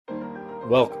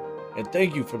Welcome, and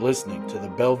thank you for listening to the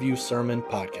Bellevue Sermon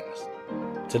Podcast.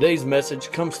 Today's message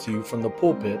comes to you from the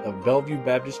pulpit of Bellevue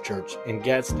Baptist Church in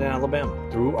Gadsden, Alabama,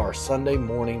 through our Sunday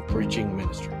morning preaching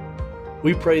ministry.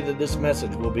 We pray that this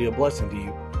message will be a blessing to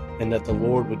you and that the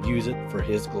Lord would use it for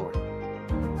His glory.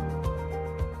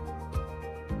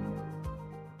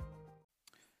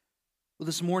 Well,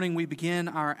 this morning we begin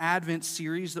our Advent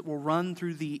series that will run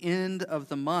through the end of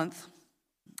the month.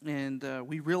 And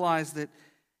we realize that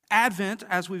Advent,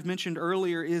 as we've mentioned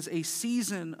earlier, is a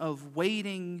season of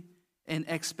waiting and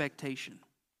expectation.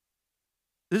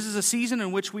 This is a season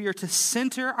in which we are to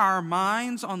center our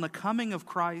minds on the coming of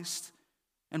Christ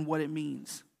and what it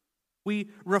means. We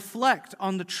reflect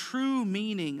on the true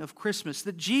meaning of Christmas,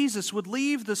 that Jesus would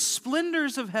leave the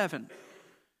splendors of heaven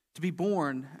to be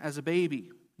born as a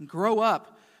baby and grow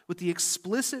up with the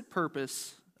explicit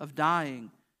purpose of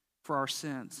dying for our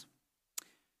sins.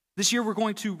 This year we're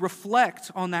going to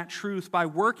reflect on that truth by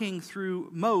working through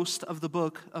most of the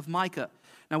book of Micah.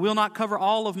 Now, we'll not cover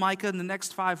all of Micah in the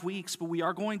next 5 weeks, but we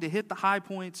are going to hit the high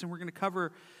points and we're going to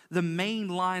cover the main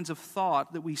lines of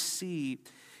thought that we see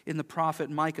in the prophet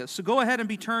Micah. So go ahead and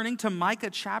be turning to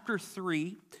Micah chapter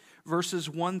 3, verses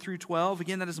 1 through 12.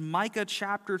 Again, that is Micah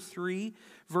chapter 3,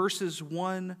 verses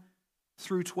 1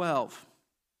 through 12.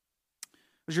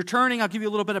 As you're turning, I'll give you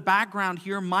a little bit of background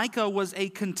here. Micah was a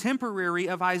contemporary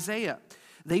of Isaiah.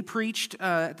 They preached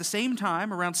at the same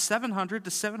time, around 700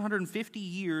 to 750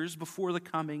 years before the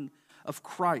coming of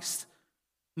Christ.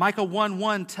 Micah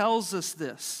 1:1 tells us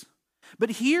this. But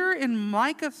here in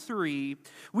Micah 3,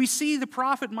 we see the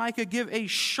prophet Micah give a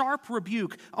sharp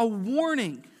rebuke, a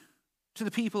warning to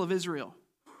the people of Israel.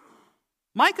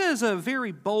 Micah is a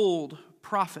very bold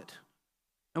prophet.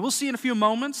 And we'll see in a few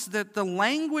moments that the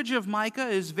language of Micah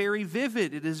is very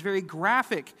vivid. It is very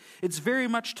graphic. It's very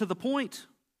much to the point.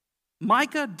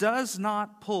 Micah does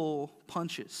not pull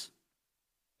punches.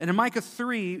 And in Micah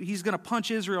 3, he's going to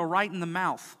punch Israel right in the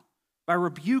mouth by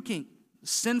rebuking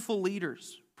sinful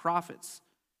leaders, prophets,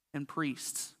 and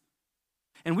priests.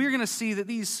 And we're going to see that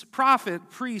these prophet,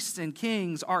 priests, and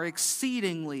kings are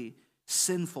exceedingly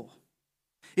sinful.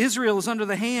 Israel is under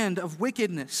the hand of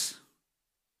wickedness.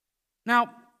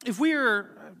 Now, if we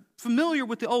are familiar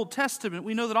with the Old Testament,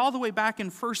 we know that all the way back in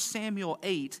 1 Samuel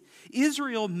 8,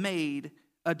 Israel made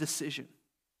a decision.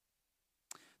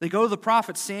 They go to the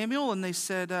prophet Samuel and they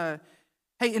said,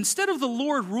 hey, instead of the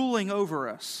Lord ruling over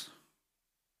us,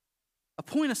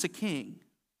 appoint us a king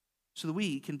so that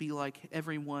we can be like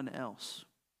everyone else.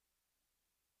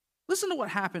 Listen to what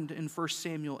happened in 1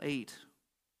 Samuel 8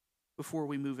 before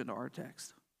we move into our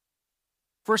text.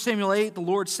 1 Samuel 8, the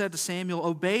Lord said to Samuel,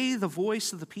 obey the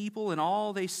voice of the people and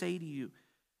all they say to you.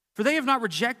 For they have not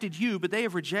rejected you, but they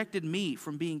have rejected me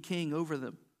from being king over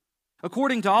them.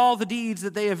 According to all the deeds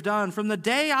that they have done, from the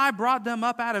day I brought them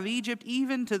up out of Egypt,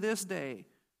 even to this day,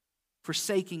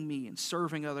 forsaking me and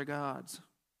serving other gods.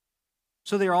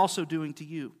 So they are also doing to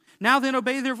you. Now then,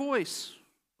 obey their voice.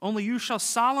 Only you shall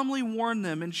solemnly warn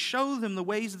them and show them the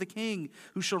ways of the king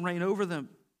who shall reign over them.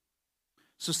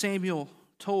 So Samuel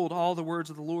told all the words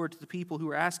of the Lord to the people who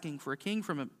were asking for a king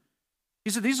from him.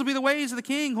 He said, these will be the ways of the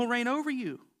king who will reign over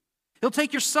you. He'll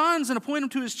take your sons and appoint them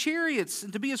to his chariots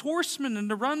and to be his horsemen and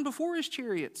to run before his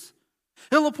chariots.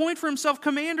 He'll appoint for himself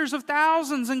commanders of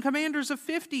thousands and commanders of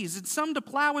 50s, and some to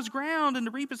plow his ground and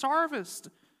to reap his harvest,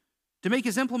 to make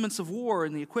his implements of war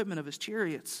and the equipment of his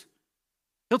chariots.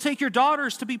 He'll take your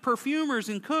daughters to be perfumers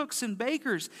and cooks and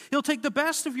bakers. He'll take the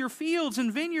best of your fields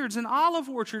and vineyards and olive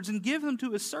orchards and give them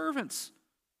to his servants.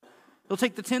 He'll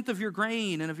take the tenth of your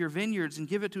grain and of your vineyards and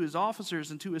give it to his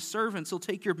officers and to his servants. He'll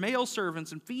take your male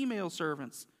servants and female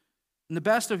servants and the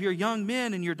best of your young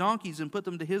men and your donkeys and put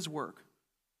them to his work.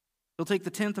 He'll take the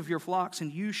tenth of your flocks and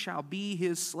you shall be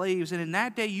his slaves. And in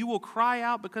that day you will cry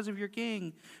out because of your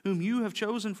king, whom you have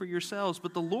chosen for yourselves.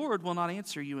 But the Lord will not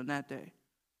answer you in that day.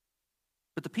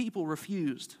 But the people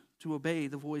refused to obey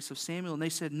the voice of Samuel, and they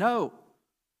said, no.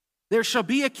 There shall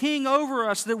be a king over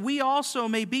us, that we also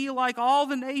may be like all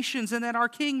the nations, and that our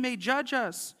king may judge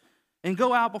us and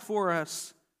go out before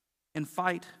us and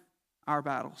fight our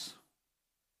battles.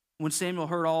 When Samuel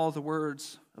heard all the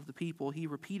words of the people, he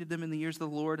repeated them in the ears of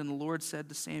the Lord, and the Lord said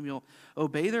to Samuel,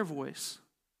 obey their voice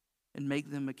and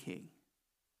make them a king.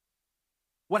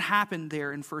 What happened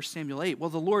there in 1 Samuel 8? Well,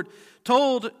 the Lord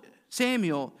told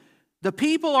Samuel, the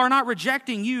people are not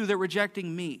rejecting you, they're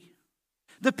rejecting me.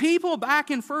 The people back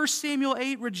in 1 Samuel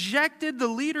 8 rejected the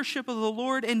leadership of the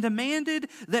Lord and demanded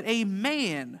that a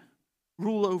man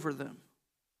rule over them.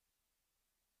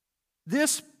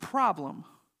 This problem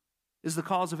is the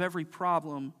cause of every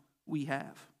problem we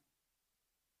have.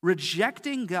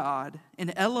 Rejecting God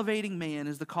and elevating man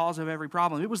is the cause of every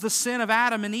problem. It was the sin of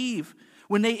Adam and Eve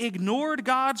when they ignored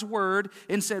God's word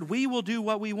and said, we will do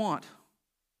what we want.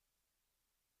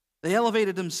 They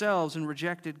elevated themselves and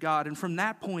rejected God. And from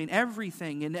that point,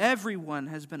 everything and everyone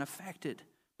has been affected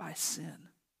by sin.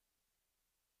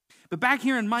 But back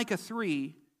here in Micah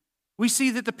 3, we see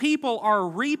that the people are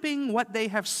reaping what they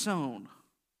have sown.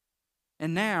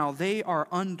 And now they are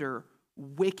under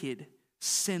wicked,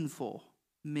 sinful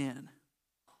men.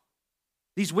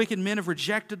 These wicked men have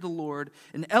rejected the Lord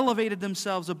and elevated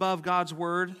themselves above God's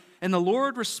word. And the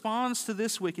Lord responds to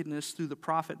this wickedness through the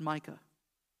prophet Micah.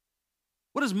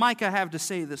 What does Micah have to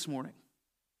say this morning?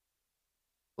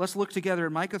 Let's look together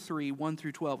at Micah 3, 1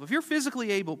 through 12. If you're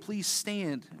physically able, please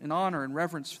stand in honor and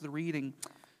reverence for the reading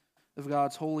of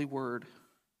God's holy word.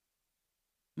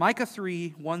 Micah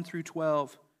 3, 1 through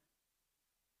 12,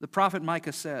 the prophet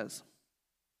Micah says,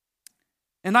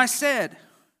 "And I said,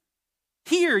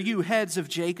 hear, you heads of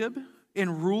Jacob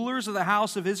and rulers of the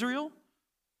house of Israel.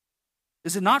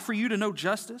 Is it not for you to know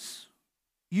justice?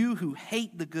 You who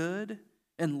hate the good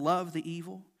and love the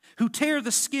evil, who tear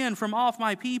the skin from off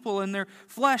my people and their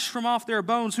flesh from off their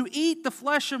bones, who eat the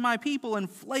flesh of my people and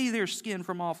flay their skin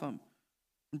from off them,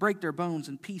 and break their bones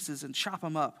in pieces and chop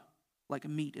them up like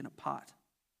meat in a pot,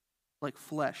 like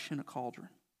flesh in a cauldron.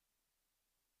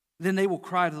 Then they will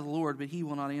cry to the Lord, but he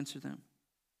will not answer them.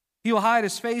 He will hide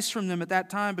his face from them at that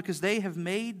time because they have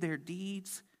made their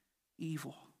deeds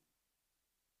evil.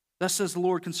 Thus says the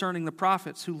Lord concerning the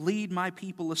prophets who lead my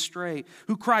people astray,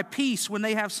 who cry peace when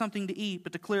they have something to eat,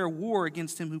 but declare war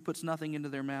against him who puts nothing into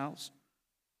their mouths.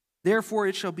 Therefore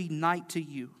it shall be night to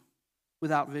you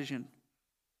without vision,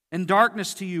 and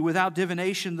darkness to you without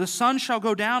divination. The sun shall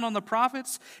go down on the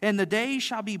prophets, and the day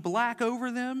shall be black over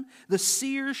them. The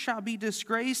seers shall be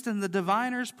disgraced, and the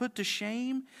diviners put to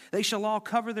shame. They shall all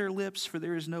cover their lips, for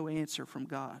there is no answer from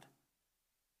God.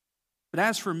 But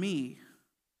as for me,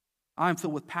 I am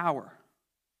filled with power,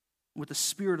 with the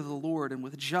Spirit of the Lord, and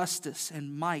with justice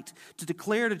and might, to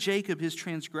declare to Jacob his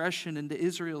transgression and to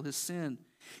Israel his sin.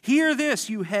 Hear this,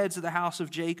 you heads of the house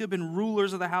of Jacob and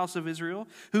rulers of the house of Israel,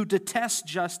 who detest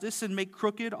justice and make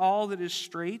crooked all that is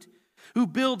straight, who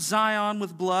build Zion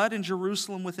with blood and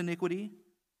Jerusalem with iniquity.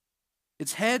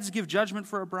 Its heads give judgment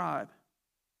for a bribe.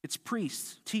 Its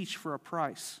priests teach for a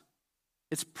price.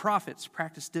 Its prophets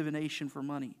practice divination for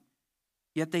money.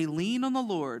 Yet they lean on the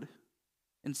Lord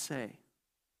and say,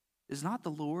 is not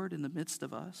the Lord in the midst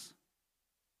of us?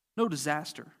 No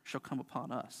disaster shall come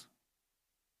upon us.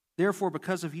 Therefore,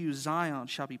 because of you, Zion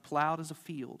shall be plowed as a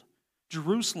field.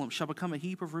 Jerusalem shall become a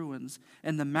heap of ruins,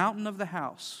 and the mountain of the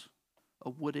house a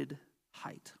wooded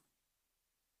height."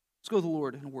 Let's go to the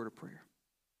Lord in a word of prayer.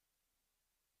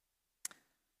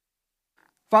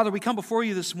 Father, we come before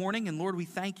you this morning, and Lord, we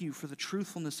thank you for the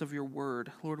truthfulness of your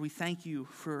word. Lord, we thank you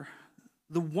for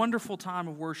the wonderful time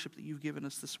of worship that you've given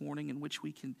us this morning, in which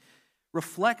we can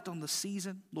reflect on the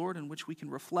season, Lord, in which we can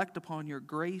reflect upon your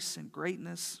grace and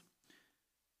greatness.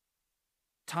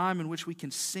 Time in which we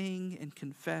can sing and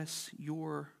confess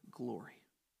your glory.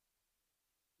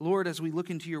 Lord, as we look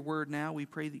into your word now, we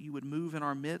pray that you would move in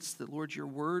our midst, that, Lord, your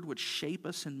word would shape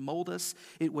us and mold us.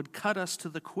 It would cut us to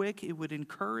the quick. It would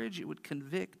encourage. It would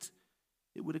convict.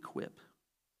 It would equip.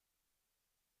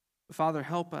 Father,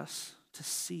 help us to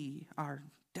see our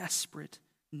desperate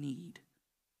need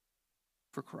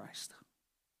for Christ.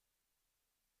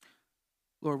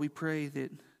 Lord, we pray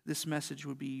that this message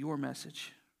would be your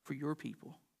message for your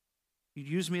people. You'd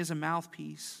use me as a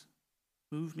mouthpiece,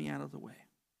 move me out of the way.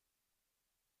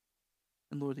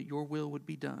 And Lord, that your will would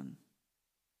be done.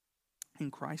 In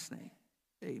Christ's name,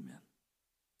 amen.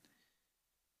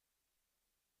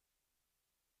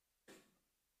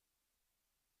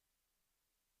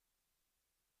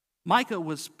 Micah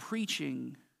was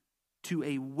preaching to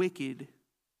a wicked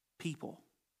people.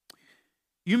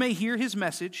 You may hear his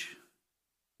message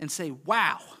and say,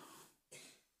 wow,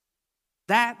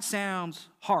 that sounds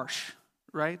harsh,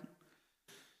 right?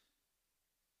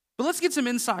 But let's get some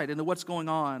insight into what's going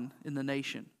on in the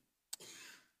nation.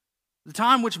 The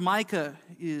time which Micah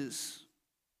is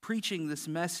preaching this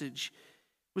message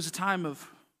was a time of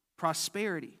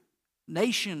prosperity.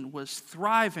 Nation was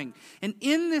thriving. And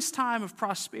in this time of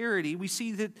prosperity, we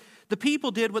see that the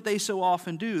people did what they so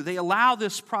often do. They allow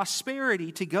this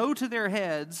prosperity to go to their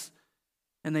heads,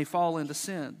 and they fall into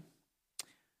sin.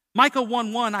 Micah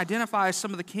 1:1 identifies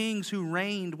some of the kings who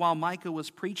reigned while Micah was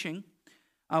preaching.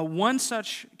 One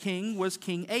such king was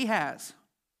King Ahaz.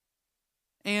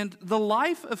 And the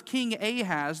life of King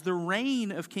Ahaz, the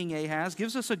reign of King Ahaz,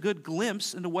 gives us a good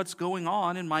glimpse into what's going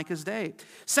on in Micah's day.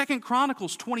 2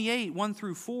 Chronicles 28, 1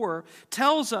 through 4,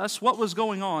 tells us what was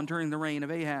going on during the reign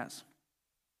of Ahaz.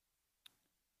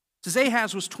 It says,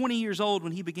 Ahaz was 20 years old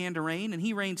when he began to reign, and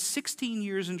he reigned 16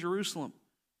 years in Jerusalem.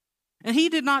 And he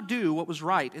did not do what was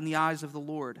right in the eyes of the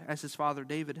Lord, as his father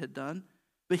David had done,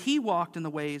 but he walked in the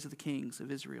ways of the kings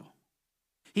of Israel.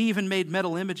 He even made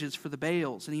metal images for the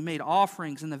Baals, and he made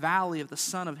offerings in the valley of the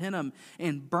son of Hinnom,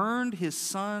 and burned his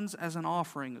sons as an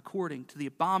offering according to the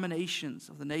abominations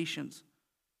of the nations,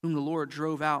 whom the Lord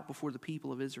drove out before the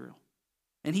people of Israel.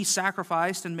 And he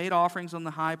sacrificed and made offerings on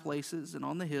the high places and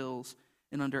on the hills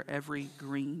and under every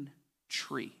green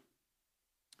tree.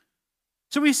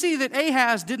 So we see that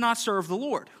Ahaz did not serve the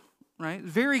Lord. Right?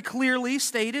 Very clearly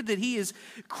stated that he is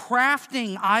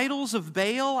crafting idols of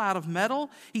Baal out of metal.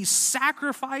 He's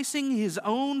sacrificing his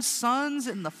own sons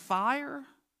in the fire.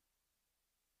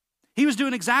 He was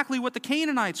doing exactly what the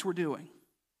Canaanites were doing.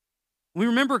 We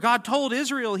remember God told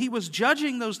Israel he was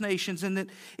judging those nations, and that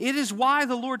it is why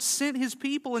the Lord sent his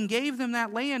people and gave them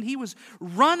that land. He was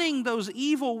running those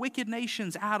evil, wicked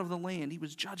nations out of the land. He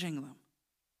was judging them.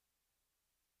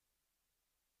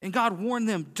 And God warned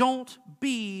them, don't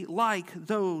be like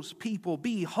those people.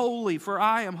 Be holy, for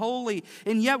I am holy.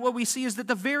 And yet what we see is that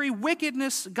the very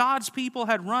wickedness God's people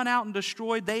had run out and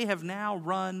destroyed, they have now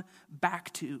run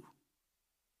back to.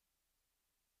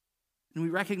 And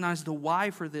we recognize the why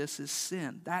for this is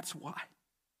sin. That's why.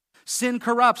 Sin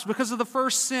corrupts. Because of the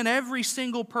first sin, every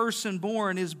single person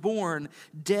born is born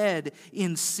dead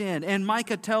in sin. And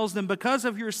Micah tells them, because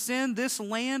of your sin, this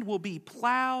land will be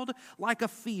plowed like a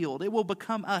field. It will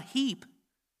become a heap.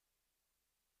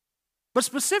 But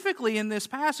specifically in this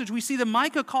passage, we see that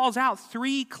Micah calls out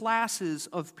three classes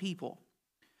of people.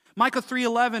 Micah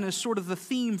 3:11 is sort of the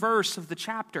theme verse of the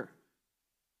chapter.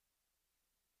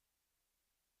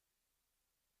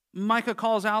 Micah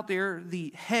calls out there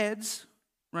the heads,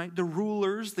 right? The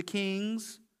rulers, the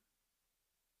kings,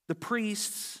 the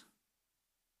priests,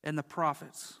 and the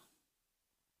prophets.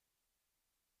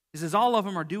 He says all of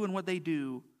them are doing what they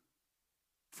do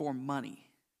for money,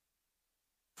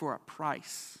 for a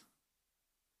price,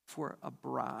 for a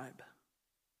bribe.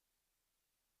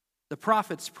 The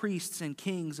prophets, priests, and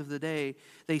kings of the day,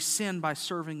 they sin by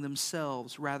serving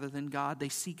themselves rather than God. They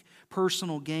seek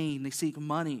personal gain. They seek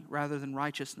money rather than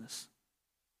righteousness.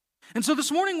 And so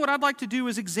this morning what I'd like to do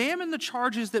is examine the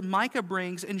charges that Micah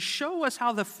brings and show us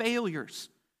how the failures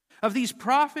of these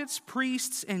prophets,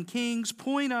 priests, and kings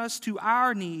point us to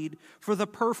our need for the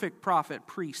perfect prophet,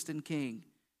 priest, and king,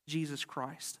 Jesus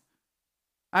Christ.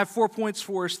 I have 4 points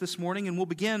for us this morning, and we'll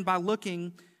begin by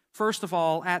looking, first of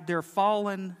all, at their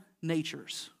fallen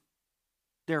natures.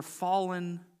 Their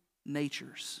fallen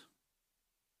natures.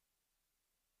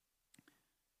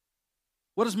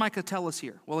 What does Micah tell us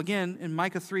here? Well, again, in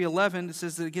Micah 3:11, it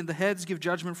says that, again, the heads give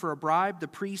judgment for a bribe, the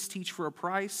priests teach for a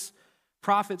price,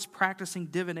 prophets practicing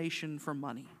divination for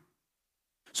money.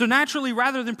 So naturally,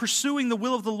 rather than pursuing the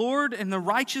will of the Lord and the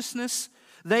righteousness,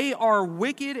 they are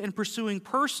wicked and pursuing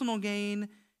personal gain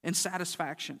and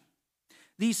satisfaction.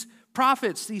 These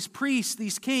prophets, these priests,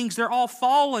 these kings, they're all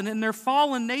fallen, and their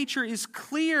fallen nature is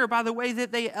clear by the way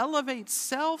that they elevate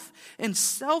self and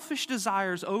selfish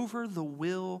desires over the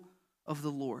will of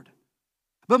the Lord.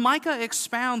 But Micah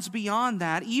expounds beyond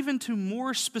that, even to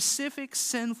more specific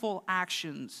sinful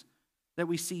actions that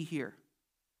we see here.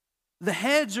 The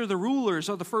heads or the rulers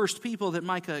are the first people that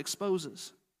Micah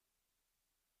exposes.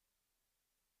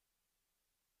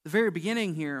 The very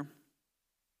beginning here,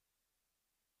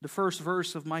 the first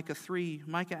verse of Micah 3,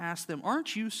 Micah asks them,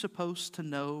 aren't you supposed to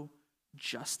know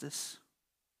justice?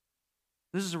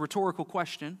 This is a rhetorical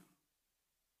question.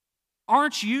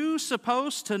 Aren't you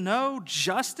supposed to know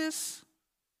justice?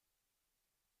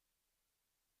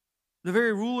 The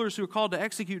very rulers who are called to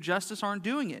execute justice aren't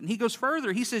doing it. And he goes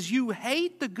further. He says, you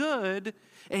hate the good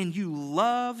and you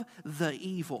love the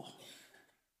evil.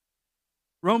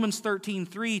 Romans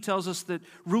 13:3 tells us that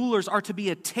rulers are to be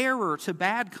a terror to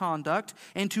bad conduct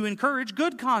and to encourage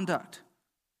good conduct.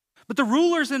 But the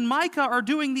rulers in Micah are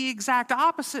doing the exact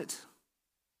opposite.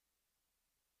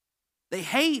 They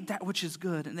hate that which is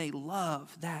good and they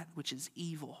love that which is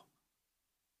evil.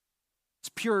 It's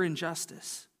pure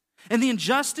injustice. And the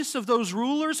injustice of those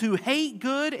rulers who hate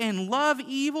good and love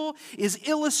evil is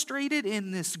illustrated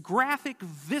in this graphic,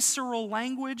 visceral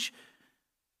language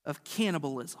of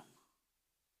cannibalism.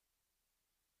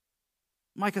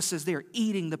 Micah says they're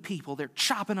eating the people. They're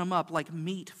chopping them up like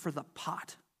meat for the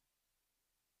pot.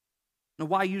 Now,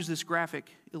 why use this graphic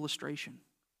illustration?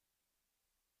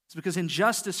 It's because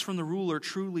injustice from the ruler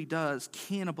truly does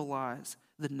cannibalize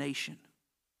the nation.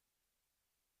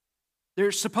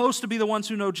 They're supposed to be the ones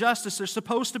who know justice. They're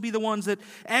supposed to be the ones that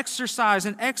exercise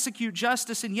and execute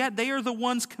justice, and yet they are the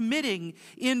ones committing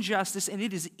injustice, and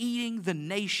it is eating the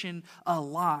nation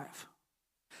alive.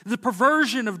 The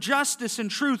perversion of justice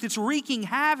and truth, it's wreaking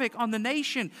havoc on the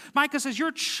nation. Micah says,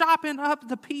 you're chopping up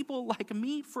the people like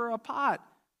meat for a pot.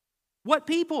 What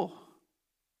people?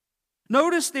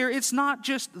 Notice there, it's not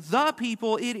just the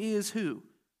people, it is who?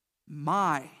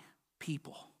 My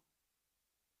people.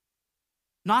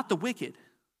 Not the wicked.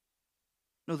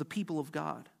 No, the people of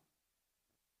God.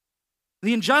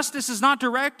 The injustice is not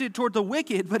directed toward the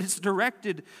wicked, but it's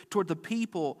directed toward the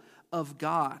people of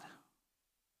God.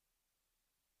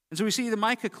 And so we see that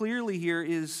Micah clearly here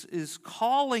is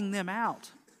calling them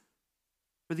out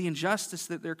for the injustice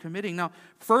that they're committing. Now,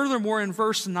 furthermore, in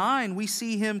verse 9, we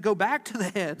see him go back to the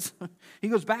heads. He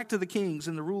goes back to the kings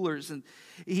and the rulers, and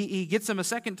he gets them a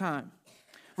second time.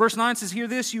 Verse 9 says, hear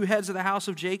this, you heads of the house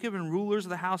of Jacob and rulers of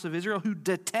the house of Israel who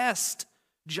detest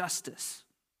justice.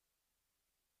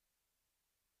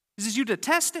 He says, you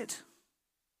detest it.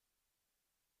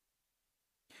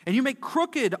 And you make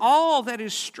crooked all that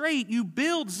is straight. You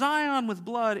build Zion with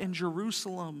blood and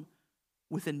Jerusalem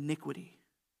with iniquity.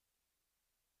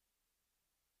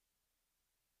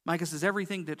 Micah says,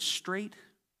 everything that's straight,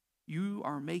 you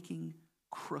are making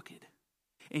crooked.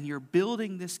 And you're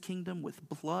building this kingdom with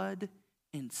blood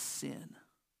and sin.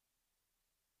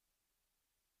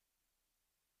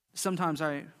 Sometimes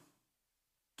I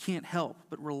can't help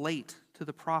but relate to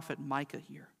the prophet Micah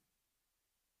here.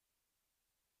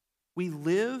 We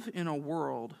live in a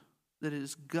world that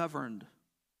is governed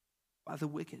by the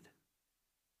wicked.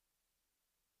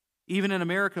 Even in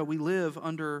America, we live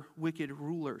under wicked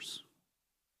rulers.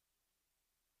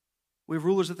 We have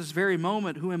rulers at this very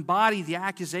moment who embody the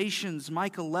accusations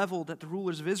Micah leveled at the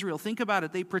rulers of Israel. Think about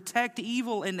it. They protect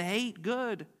evil and hate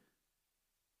good.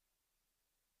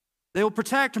 They will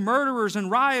protect murderers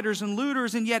and rioters and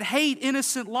looters and yet hate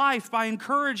innocent life by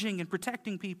encouraging and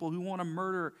protecting people who want to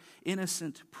murder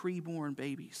innocent preborn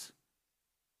babies.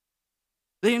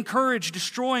 They encourage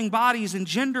destroying bodies and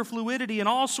gender fluidity and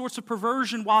all sorts of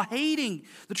perversion while hating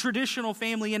the traditional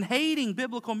family and hating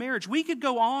biblical marriage. We could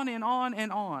go on and on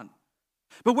and on.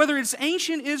 But whether it's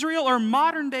ancient Israel or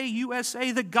modern day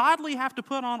USA, the godly have to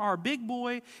put on our big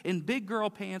boy and big girl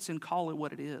pants and call it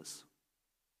what it is.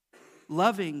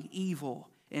 Loving evil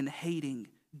and hating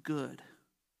good.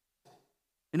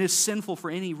 And it's sinful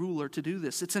for any ruler to do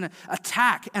this. It's an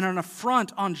attack and an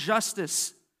affront on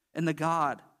justice and the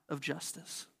God of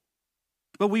justice.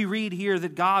 But we read here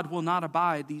that God will not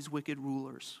abide these wicked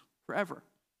rulers forever.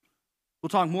 We'll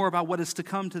talk more about what is to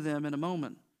come to them in a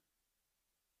moment.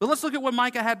 But let's look at what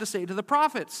Micah had to say to the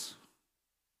prophets.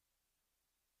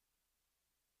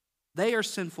 They are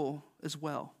sinful as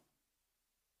well.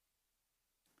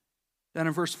 Then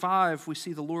in verse 5, we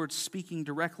see the Lord speaking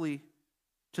directly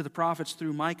to the prophets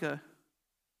through Micah.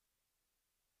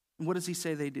 And what does he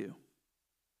say they do?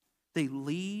 They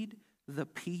lead the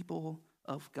people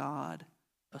of God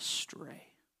astray.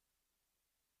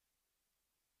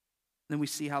 Then we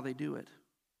see how they do it.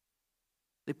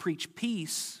 They preach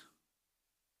peace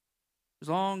as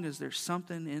long as there's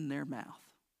something in their mouth.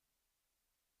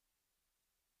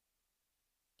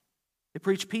 They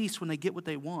preach peace when they get what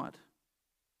they want.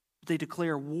 But they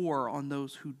declare war on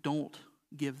those who don't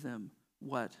give them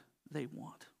what they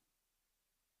want.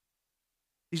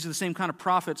 These are the same kind of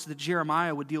prophets that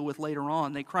Jeremiah would deal with later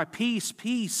on. They cry, peace,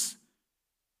 peace,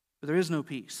 but there is no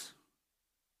peace.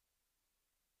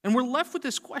 And we're left with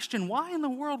this question, why in the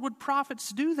world would prophets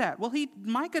do that? Well,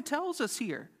 Micah tells us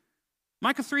here.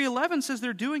 Micah 3:11 says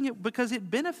they're doing it because it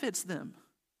benefits them.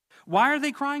 Why are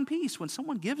they crying peace? When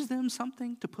someone gives them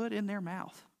something to put in their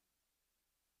mouth.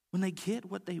 When they get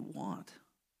what they want.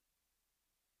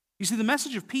 You see, the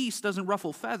message of peace doesn't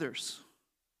ruffle feathers.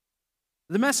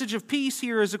 The message of peace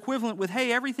here is equivalent with,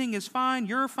 hey, everything is fine,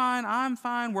 you're fine, I'm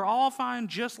fine, we're all fine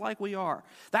just like we are.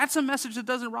 That's a message that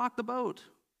doesn't rock the boat.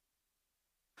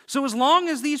 So as long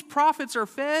as these prophets are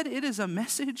fed, it is a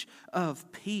message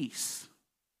of peace.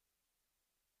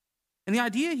 And the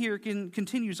idea here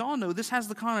continues on, though. This has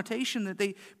the connotation that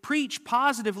they preach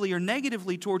positively or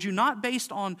negatively towards you, not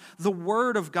based on the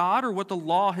word of God or what the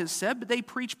law has said, but they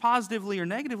preach positively or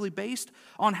negatively based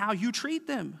on how you treat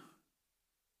them.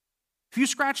 If you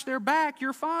scratch their back,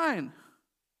 you're fine.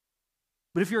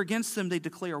 But if you're against them, they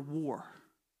declare war.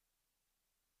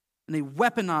 And they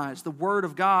weaponize the word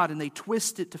of God and they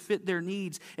twist it to fit their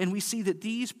needs. And we see that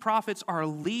these prophets are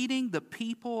leading the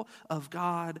people of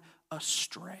God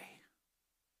astray.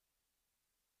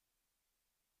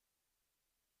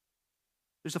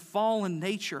 There's a fallen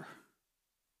nature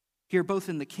here, both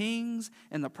in the kings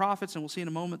and the prophets, and we'll see in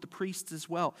a moment the priests as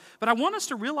well. But I want us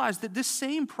to realize that this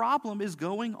same problem is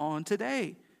going on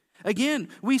today. Again,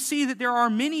 we see that there are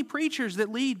many preachers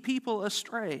that lead people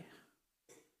astray.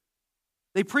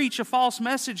 They preach a false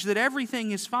message that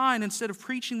everything is fine instead of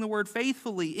preaching the word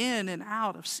faithfully in and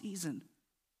out of season.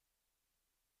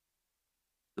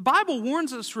 The Bible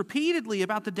warns us repeatedly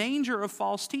about the danger of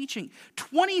false teaching.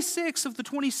 26 of the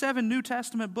 27 New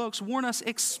Testament books warn us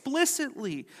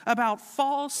explicitly about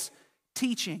false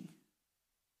teaching.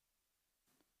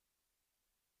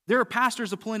 There are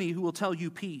pastors aplenty who will tell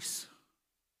you peace.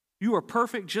 You are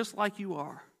perfect just like you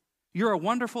are. You're a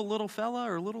wonderful little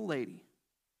fella or little lady.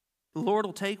 The Lord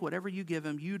will take whatever you give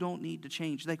him. You don't need to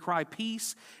change. They cry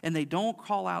peace, and they don't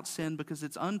call out sin because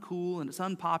it's uncool and it's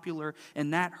unpopular,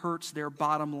 and that hurts their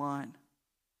bottom line.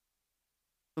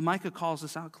 But Micah calls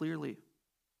this out clearly.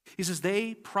 He says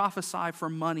they prophesy for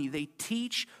money. They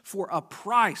teach for a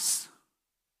price.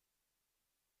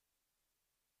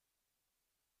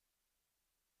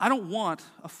 I don't want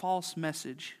a false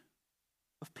message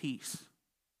of peace.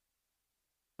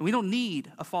 And we don't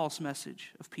need a false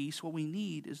message of peace. What we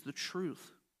need is the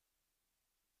truth.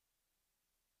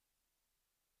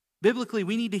 Biblically,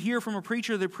 we need to hear from a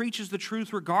preacher that preaches the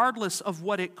truth regardless of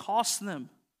what it costs them.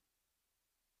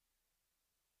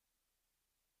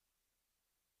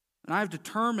 And I've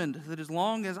determined that as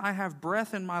long as I have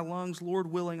breath in my lungs,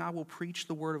 Lord willing, I will preach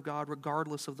the word of God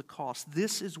regardless of the cost.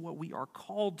 This is what we are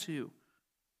called to.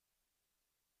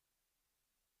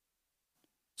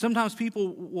 Sometimes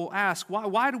people will ask,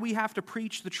 why do we have to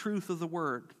preach the truth of the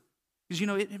word? Because,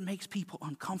 it makes people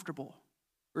uncomfortable,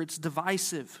 or it's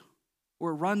divisive,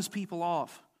 or it runs people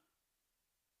off.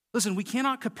 Listen, we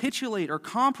cannot capitulate or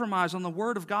compromise on the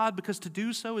word of God, because to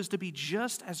do so is to be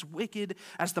just as wicked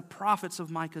as the prophets of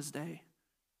Micah's day.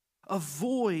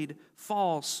 Avoid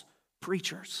false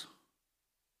preachers.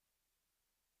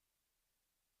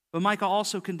 But Micah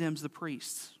also condemns the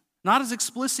priests. Not as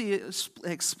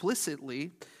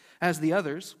explicitly as the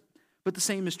others, but the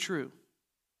same is true.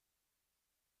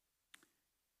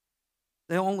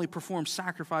 They only perform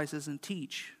sacrifices and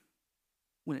teach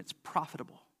when it's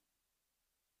profitable.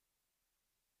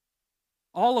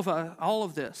 All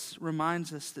of this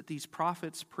reminds us that these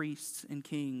prophets, priests, and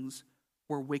kings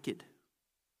were wicked.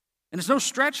 And it's no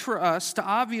stretch for us to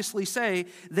obviously say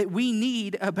that we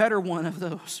need a better one of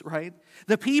those, right?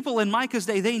 The people in Micah's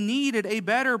day, they needed a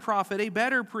better prophet, a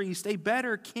better priest, a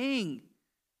better king.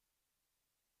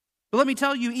 But let me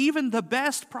tell you, even the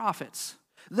best prophets,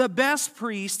 the best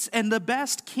priests, and the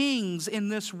best kings in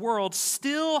this world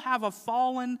still have a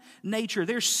fallen nature.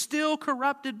 They're still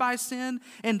corrupted by sin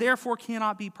and therefore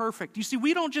cannot be perfect. You see,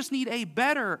 we don't just need a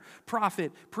better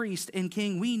prophet, priest, and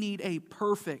king. We need a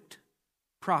perfect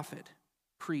prophet,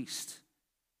 priest,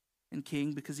 and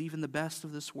king, because even the best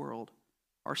of this world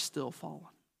are still fallen.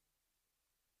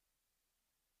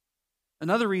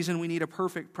 Another reason we need a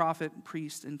perfect prophet,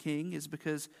 priest, and king is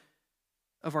because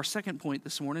of our second point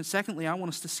this morning. Secondly, I want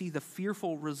us to see the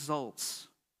fearful results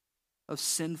of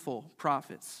sinful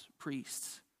prophets,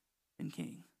 priests, and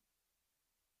king.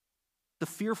 The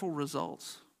fearful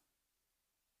results.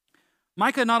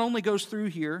 Micah not only goes through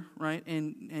here, right,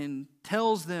 and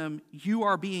tells them you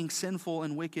are being sinful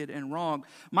and wicked and wrong.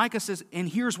 Micah says, and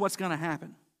here's what's going to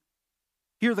happen.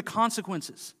 Here are the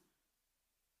consequences.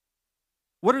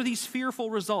 What are these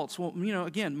fearful results? Well,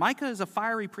 again, Micah is a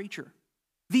fiery preacher.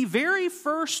 The very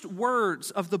first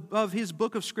words of his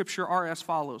book of Scripture are as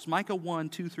follows. Micah 1,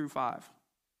 2 through 5.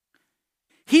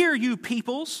 Hear, you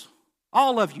peoples,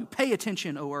 all of you, pay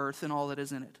attention, O earth, and all that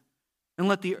is in it. And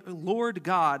let the Lord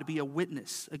God be a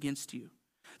witness against you.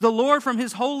 The Lord from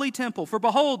his holy temple. For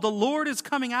behold, the Lord is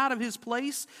coming out of his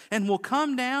place and will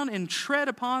come down and tread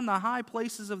upon the high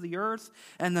places of the earth.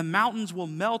 And the mountains will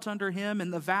melt under him,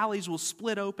 and the valleys will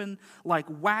split open like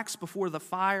wax before the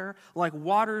fire, like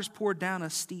waters poured down a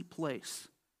steep place.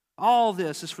 All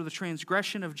this is for the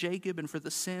transgression of Jacob and for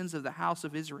the sins of the house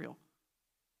of Israel.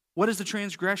 What is the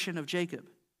transgression of Jacob?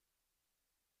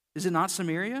 Is it not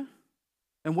Samaria?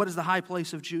 And what is the high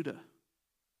place of Judah?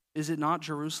 Is it not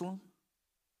Jerusalem?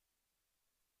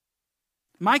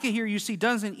 Micah here, you see,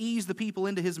 doesn't ease the people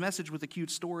into his message with a cute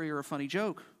story or a funny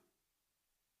joke.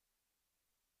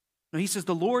 No, he says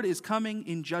the Lord is coming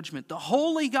in judgment. The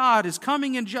holy God is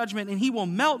coming in judgment, and he will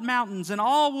melt mountains, and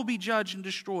all will be judged and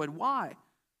destroyed. Why?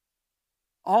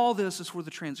 All this is for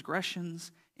the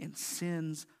transgressions and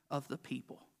sins of the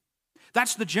people.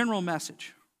 That's the general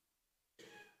message.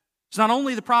 It's not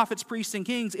only the prophets, priests, and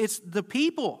kings, it's the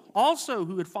people also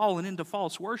who had fallen into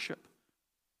false worship.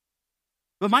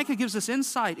 But Micah gives us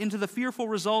insight into the fearful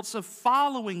results of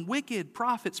following wicked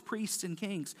prophets, priests, and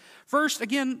kings. First,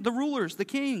 again, the rulers, the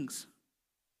kings.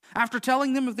 After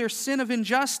telling them of their sin of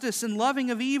injustice and loving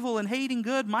of evil and hating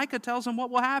good, Micah tells them what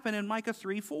will happen in Micah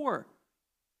 3:4.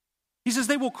 He says,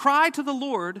 they will cry to the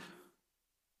Lord,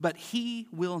 but he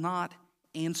will not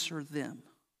answer them.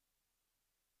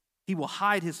 He will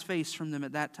hide his face from them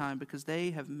at that time because they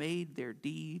have made their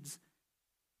deeds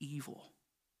evil.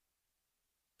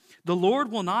 The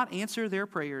Lord will not answer their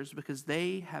prayers because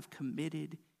they have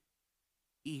committed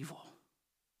evil.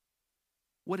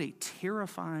 What a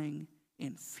terrifying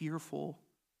and fearful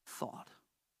thought.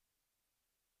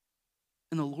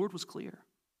 And the Lord was clear.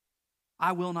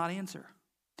 I will not answer.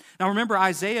 Now remember,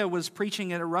 Isaiah was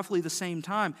preaching at roughly the same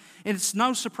time. And it's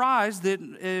no surprise that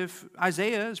if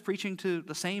Isaiah is preaching to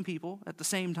the same people at the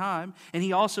same time, and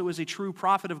he also is a true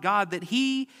prophet of God, that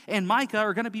he and Micah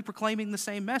are going to be proclaiming the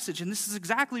same message. And this is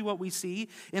exactly what we see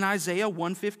in Isaiah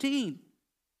 1:15.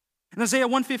 In Isaiah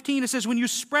 1:15 it says, when you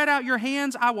spread out your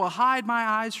hands, I will hide my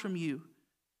eyes from you.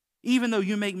 Even though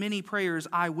you make many prayers,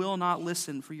 I will not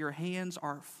listen, for your hands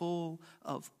are full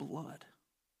of blood.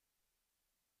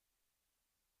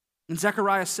 In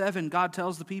Zechariah 7, God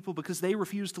tells the people because they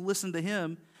refused to listen to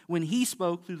him, when he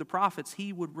spoke through the prophets,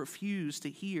 he would refuse to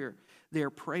hear their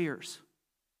prayers.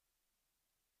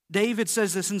 David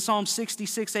says this in Psalm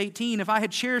 66:18, if I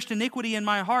had cherished iniquity in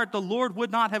my heart, the Lord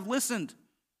would not have listened.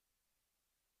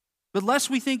 But lest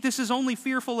we think this is only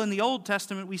fearful in the Old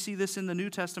Testament, we see this in the New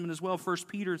Testament as well. 1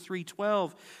 Peter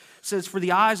 3:12 says, for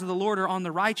the eyes of the Lord are on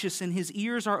the righteous, and his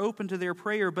ears are open to their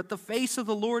prayer, but the face of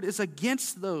the Lord is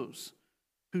against those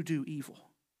who do evil.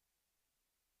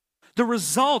 The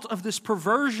result of this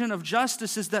perversion of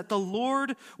justice is that the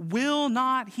Lord will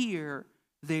not hear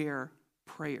their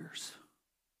prayers.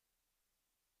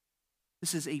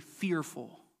 This is a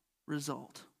fearful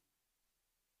result.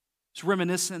 It's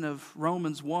reminiscent of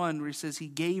Romans 1, where he says he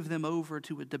gave them over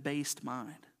to a debased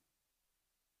mind.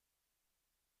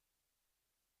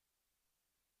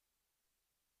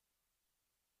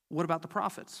 What about the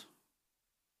prophets?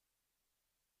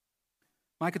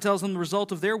 Micah tells them the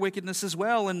result of their wickedness as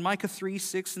well in Micah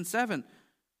 3:6 and 7.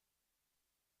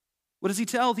 What does he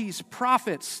tell these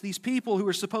prophets, these people who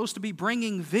are supposed to be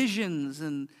bringing visions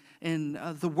and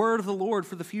the word of the Lord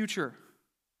for the future?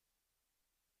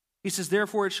 He says,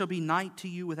 therefore it shall be night to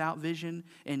you without vision,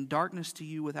 and darkness to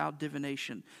you without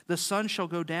divination. The sun shall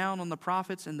go down on the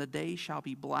prophets, and the day shall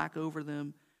be black over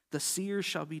them. The seers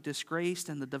shall be disgraced,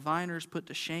 and the diviners put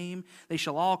to shame. They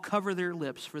shall all cover their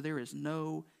lips, for there is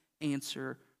no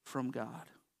answer from God.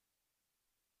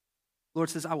 The Lord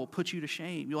says, I will put you to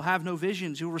shame. You'll have no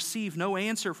visions. You'll receive no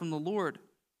answer from the Lord.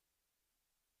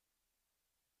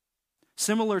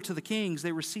 Similar to the kings,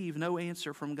 they receive no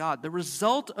answer from God. The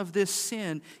result of this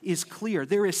sin is clear.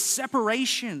 There is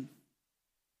separation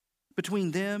between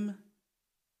them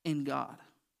and God.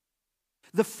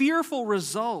 The fearful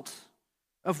result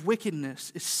of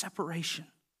wickedness is separation.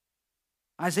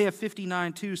 Isaiah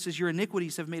 59:2 says, your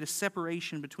iniquities have made a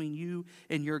separation between you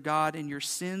and your God, and your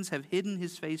sins have hidden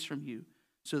his face from you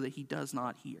so that he does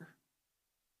not hear.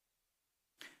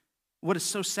 What is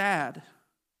so sad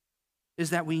is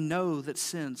that we know that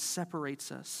sin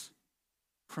separates us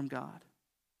from God.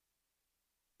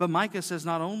 But Micah says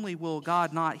not only will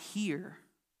God not hear,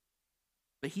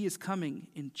 but he is coming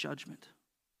in judgment.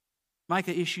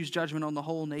 Micah issues judgment on the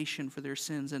whole nation for their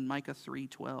sins in Micah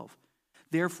 3:12.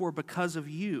 Therefore, because of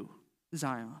you,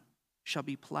 Zion shall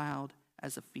be plowed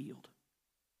as a field.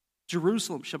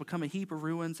 Jerusalem shall become a heap of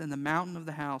ruins, and the mountain of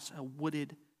the house a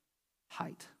wooded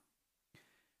height.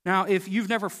 Now, if you've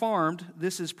never farmed,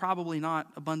 this is probably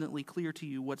not abundantly clear to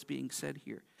you what's being said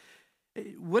here.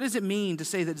 What does it mean to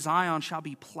say that Zion shall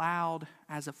be plowed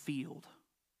as a field?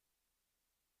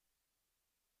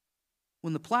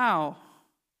 When the plow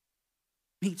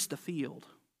meets the field,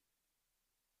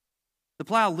 the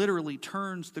plow literally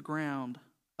turns the ground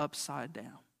upside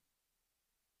down.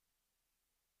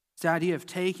 It's the idea of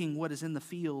taking what is in the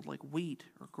field, like wheat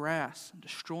or grass, and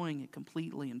destroying it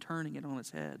completely and turning it on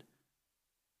its head.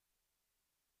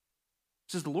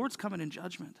 It says the Lord's coming in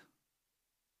judgment.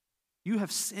 You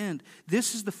have sinned.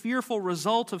 This is the fearful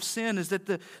result of sin, is that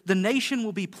the nation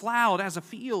will be plowed as a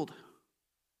field.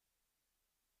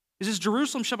 It says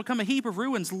Jerusalem shall become a heap of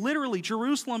ruins. Literally,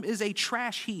 Jerusalem is a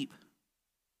trash heap.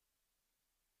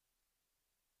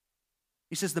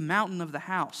 He says the mountain of the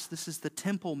house. This is the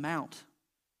Temple Mount,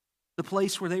 the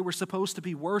place where they were supposed to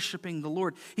be worshiping the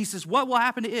Lord. He says what will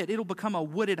happen to it? It'll become a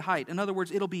wooded height. In other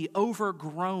words, it'll be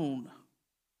overgrown,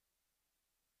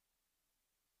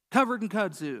 covered in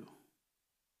kudzu.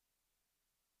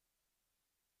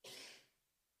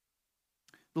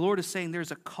 The Lord is saying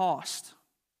there's a cost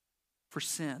for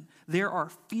sin. There are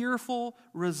fearful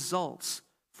results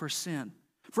for sin.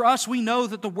 For us, we know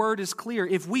that the word is clear.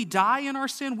 If we die in our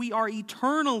sin, we are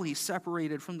eternally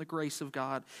separated from the grace of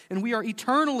God, and we are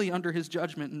eternally under his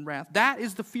judgment and wrath. That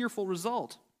is the fearful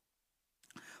result.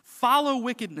 Follow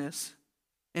wickedness,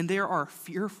 and there are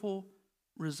fearful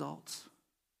results.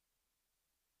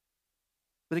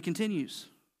 But it continues.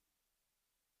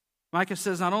 Micah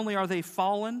says not only are they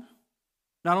fallen,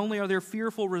 not only are there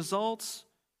fearful results,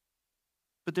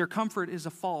 but their comfort is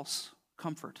a false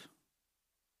comfort.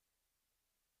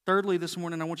 Thirdly, this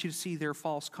morning, I want you to see their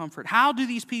false comfort. How do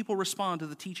these people respond to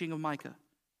the teaching of Micah?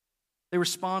 They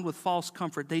respond with false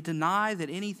comfort. They deny that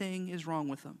anything is wrong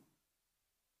with them.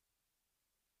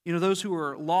 You know, those who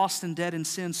are lost and dead in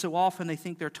sin, so often they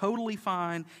think they're totally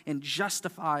fine and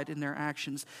justified in their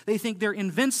actions. They think they're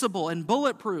invincible and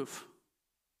bulletproof.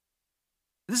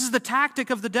 This is the tactic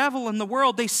of the devil and the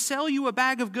world. They sell you a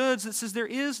bag of goods that says there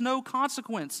is no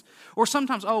consequence. Or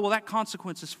sometimes, oh, well, that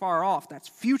consequence is far off. That's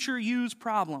future you's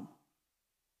problem.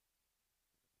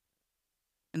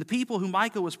 And the people who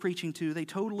Micah was preaching to, they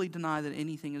totally deny that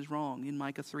anything is wrong in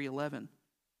Micah 3:11.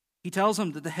 He tells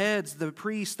them that the heads, the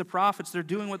priests, the prophets, they're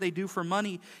doing what they do for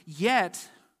money, yet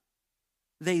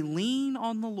they lean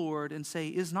on the Lord and say,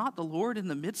 is not the Lord in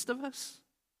the midst of us?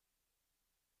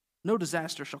 No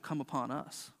disaster shall come upon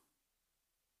us.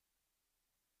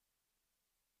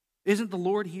 Isn't the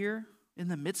Lord here in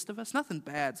the midst of us? Nothing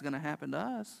bad's going to happen to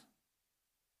us.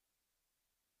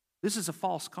 This is a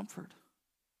false comfort.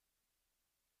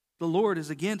 The Lord is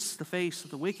against the face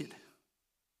of the wicked.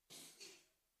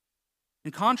 In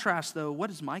contrast, though,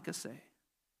 what does Micah say?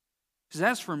 He says,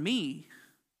 as for me,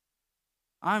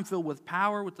 I am filled with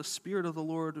power, with the Spirit of the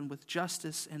Lord, and with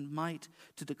justice and might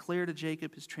to declare to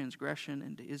Jacob his transgression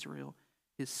and to Israel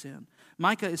his sin.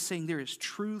 Micah is saying there is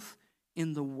truth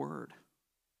in the word.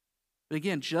 But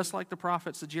again, just like the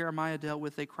prophets that Jeremiah dealt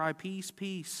with, they cry, peace,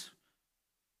 peace.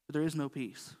 But there is no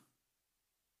peace.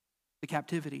 The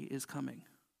captivity is coming.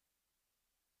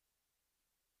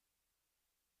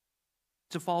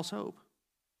 It's a false hope.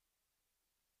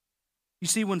 You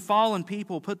see, when fallen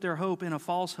people put their hope in a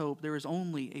false hope, there is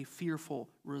only a fearful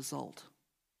result.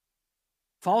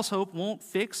 False hope won't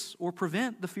fix or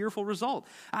prevent the fearful result.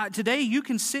 Today, you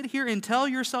can sit here and tell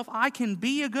yourself, I can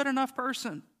be a good enough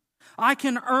person. I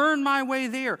can earn my way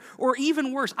there. Or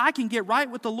even worse, I can get right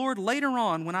with the Lord later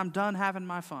on when I'm done having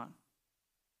my fun.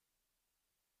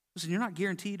 Listen, you're not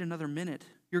guaranteed another minute.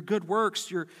 Your good works,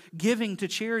 your giving to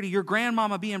charity, your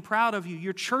grandmama being proud of you,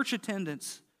 your church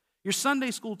attendance, your Sunday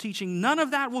school teaching, none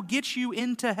of that will get you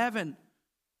into heaven.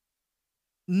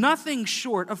 Nothing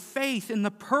short of faith in the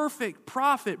perfect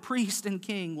prophet, priest, and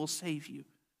king will save you.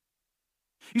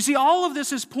 You see, all of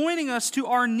this is pointing us to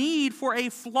our need for a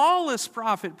flawless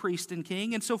prophet, priest, and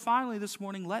king. And so finally this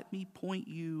morning, let me point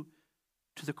you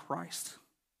to the Christ,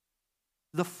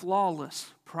 the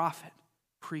flawless prophet,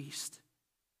 priest,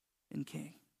 and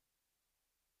king.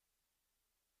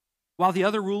 While the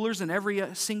other rulers and every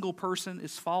single person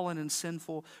is fallen and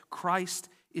sinful, Christ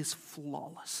is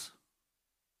flawless.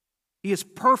 He is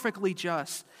perfectly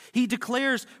just. He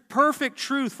declares perfect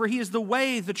truth, for he is the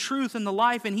way, the truth, and the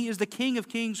life, and he is the King of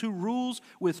Kings who rules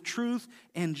with truth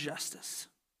and justice.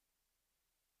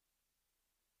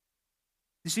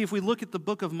 You see, if we look at the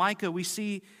book of Micah, we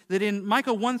see that in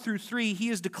Micah 1 through 3, he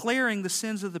is declaring the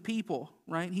sins of the people,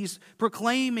 right? He's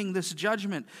proclaiming this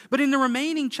judgment. But in the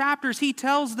remaining chapters, he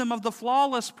tells them of the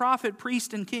flawless prophet,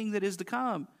 priest, and king that is to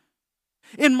come.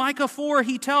 In Micah 4,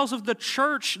 he tells of the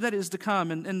church that is to come,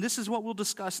 and this is what we'll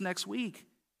discuss next week.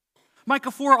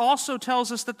 Micah 4 also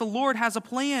tells us that the Lord has a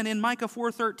plan in Micah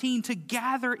 4:13 to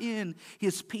gather in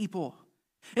his people.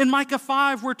 In Micah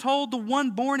 5, we're told the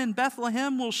one born in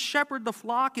Bethlehem will shepherd the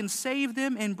flock and save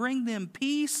them and bring them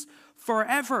peace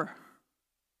forever.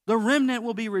 The remnant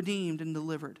will be redeemed and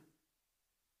delivered.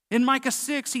 In Micah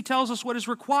 6, he tells us what is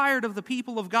required of the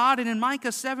people of God. And in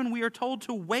Micah 7, we are told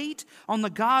to wait on the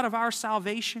God of our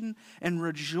salvation and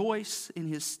rejoice in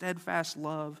his steadfast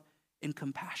love and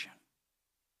compassion.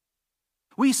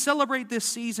 We celebrate this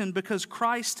season because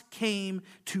Christ came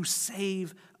to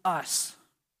save us.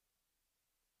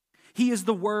 He is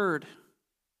the Word.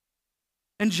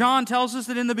 And John tells us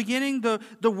that in the beginning, the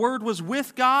Word was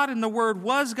with God, and the Word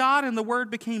was God, and the Word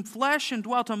became flesh and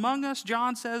dwelt among us,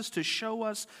 John says, to show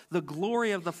us the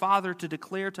glory of the Father, to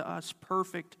declare to us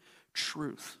perfect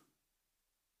truth.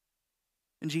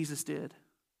 And Jesus did.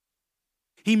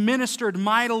 He ministered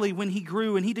mightily when he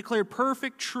grew, and he declared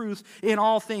perfect truth in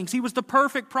all things. He was the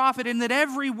perfect prophet, in that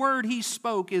every word he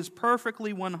spoke is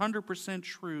perfectly 100%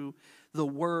 true, the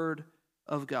Word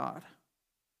of God.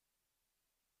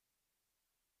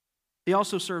 He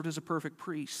also served as a perfect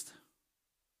priest.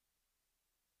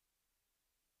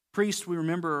 Priests, we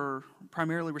remember, are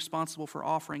primarily responsible for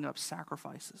offering up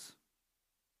sacrifices.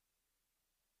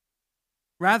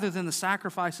 Rather than the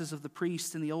sacrifices of the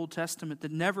priests in the Old Testament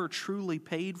that never truly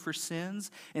paid for sins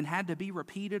and had to be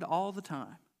repeated all the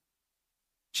time,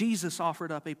 Jesus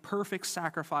offered up a perfect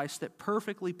sacrifice that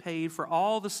perfectly paid for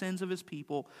all the sins of his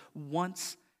people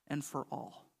once and for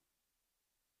all.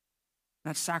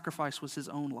 That sacrifice was his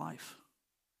own life.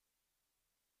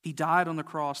 He died on the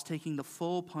cross, taking the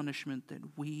full punishment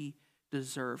that we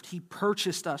deserved. He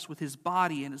purchased us with his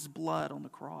body and his blood on the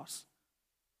cross.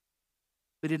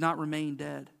 But he did not remain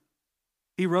dead.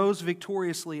 He rose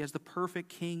victoriously as the perfect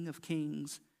King of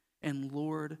kings and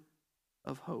Lord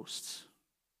of hosts.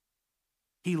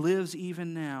 He lives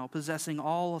even now, possessing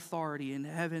all authority in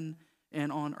heaven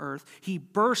and on earth. He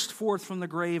burst forth from the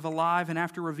grave alive, and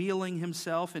after revealing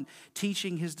himself and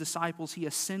teaching his disciples, he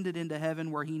ascended into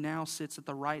heaven, where he now sits at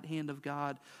the right hand of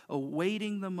God,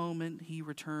 awaiting the moment he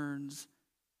returns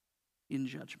in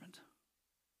judgment.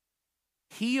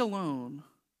 He alone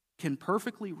can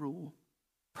perfectly rule,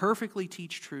 perfectly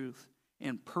teach truth,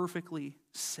 and perfectly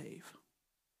save.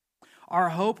 Our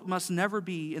hope must never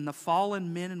be in the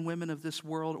fallen men and women of this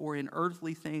world or in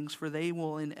earthly things, for they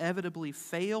will inevitably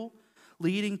fail,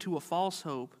 leading to a false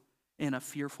hope and a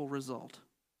fearful result.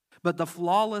 But the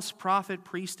flawless prophet,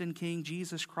 priest, and king,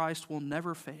 Jesus Christ, will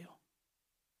never fail.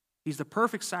 He's the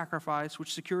perfect sacrifice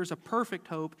which secures a perfect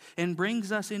hope and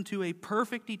brings us into a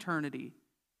perfect eternity,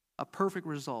 a perfect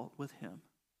result with him.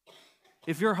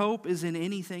 If your hope is in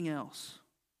anything else,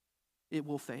 it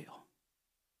will fail.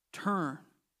 Turn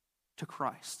to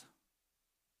Christ.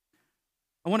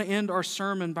 I want to end our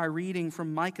sermon by reading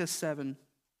from Micah 7,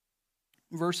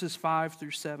 verses 5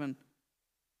 through 7,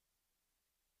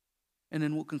 and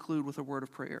then we'll conclude with a word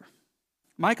of prayer.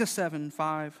 Micah 7,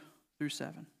 5 through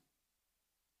 7.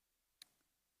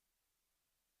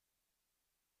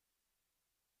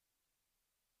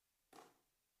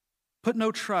 Put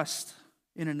no trust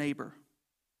in a neighbor.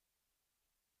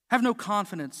 Have no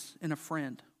confidence in a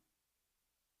friend.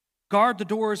 Guard the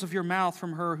doors of your mouth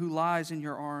from her who lies in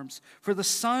your arms. For the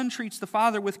son treats the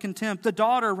father with contempt. The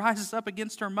daughter rises up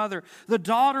against her mother. The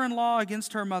daughter-in-law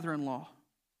against her mother-in-law.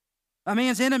 A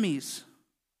man's enemies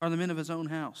are the men of his own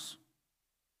house.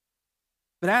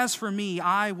 But as for me,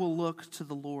 I will look to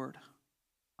the Lord.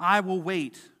 I will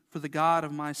wait for the God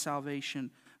of my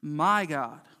salvation. My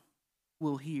God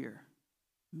will hear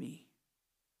me.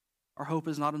 Our hope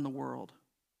is not in the world.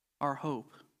 Our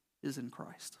hope is in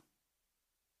Christ.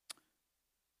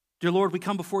 Dear Lord, we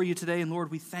come before you today, and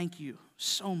Lord, we thank you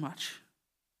so much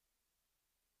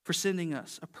for sending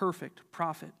us a perfect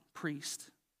prophet,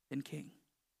 priest, and king.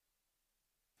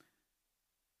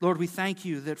 Lord, we thank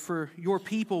you that for your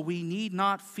people we need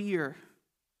not fear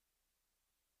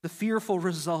the fearful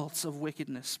results of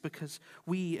wickedness, because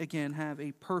we, again, have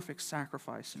a perfect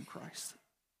sacrifice in Christ.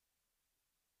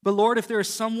 But Lord, if there is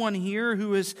someone here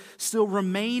who is still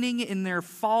remaining in their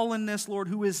fallenness, Lord,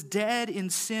 who is dead in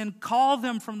sin, call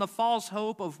them from the false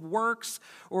hope of works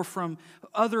or from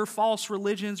other false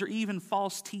religions or even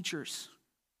false teachers.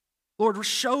 Lord,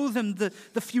 show them the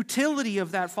futility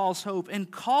of that false hope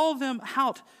and call them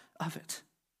out of it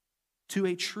to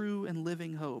a true and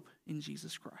living hope in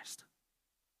Jesus Christ.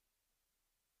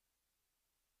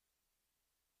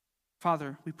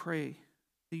 Father, we pray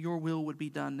that your will would be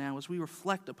done now as we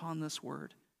reflect upon this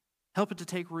word. Help it to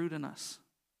take root in us.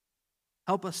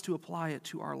 Help us to apply it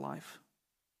to our life.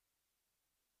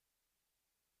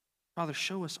 Father,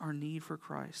 show us our need for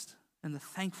Christ and the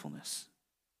thankfulness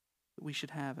that we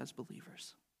should have as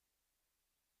believers.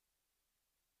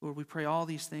 Lord, we pray all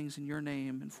these things in your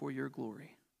name and for your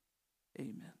glory.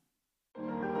 Amen.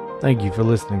 Thank you for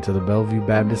listening to the Bellevue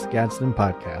Baptist Gadsden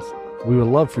podcast. We would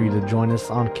love for you to join us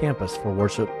on campus for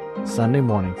worship Sunday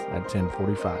mornings at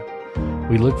 10:45.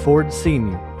 We look forward to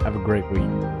seeing you. Have a great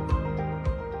week.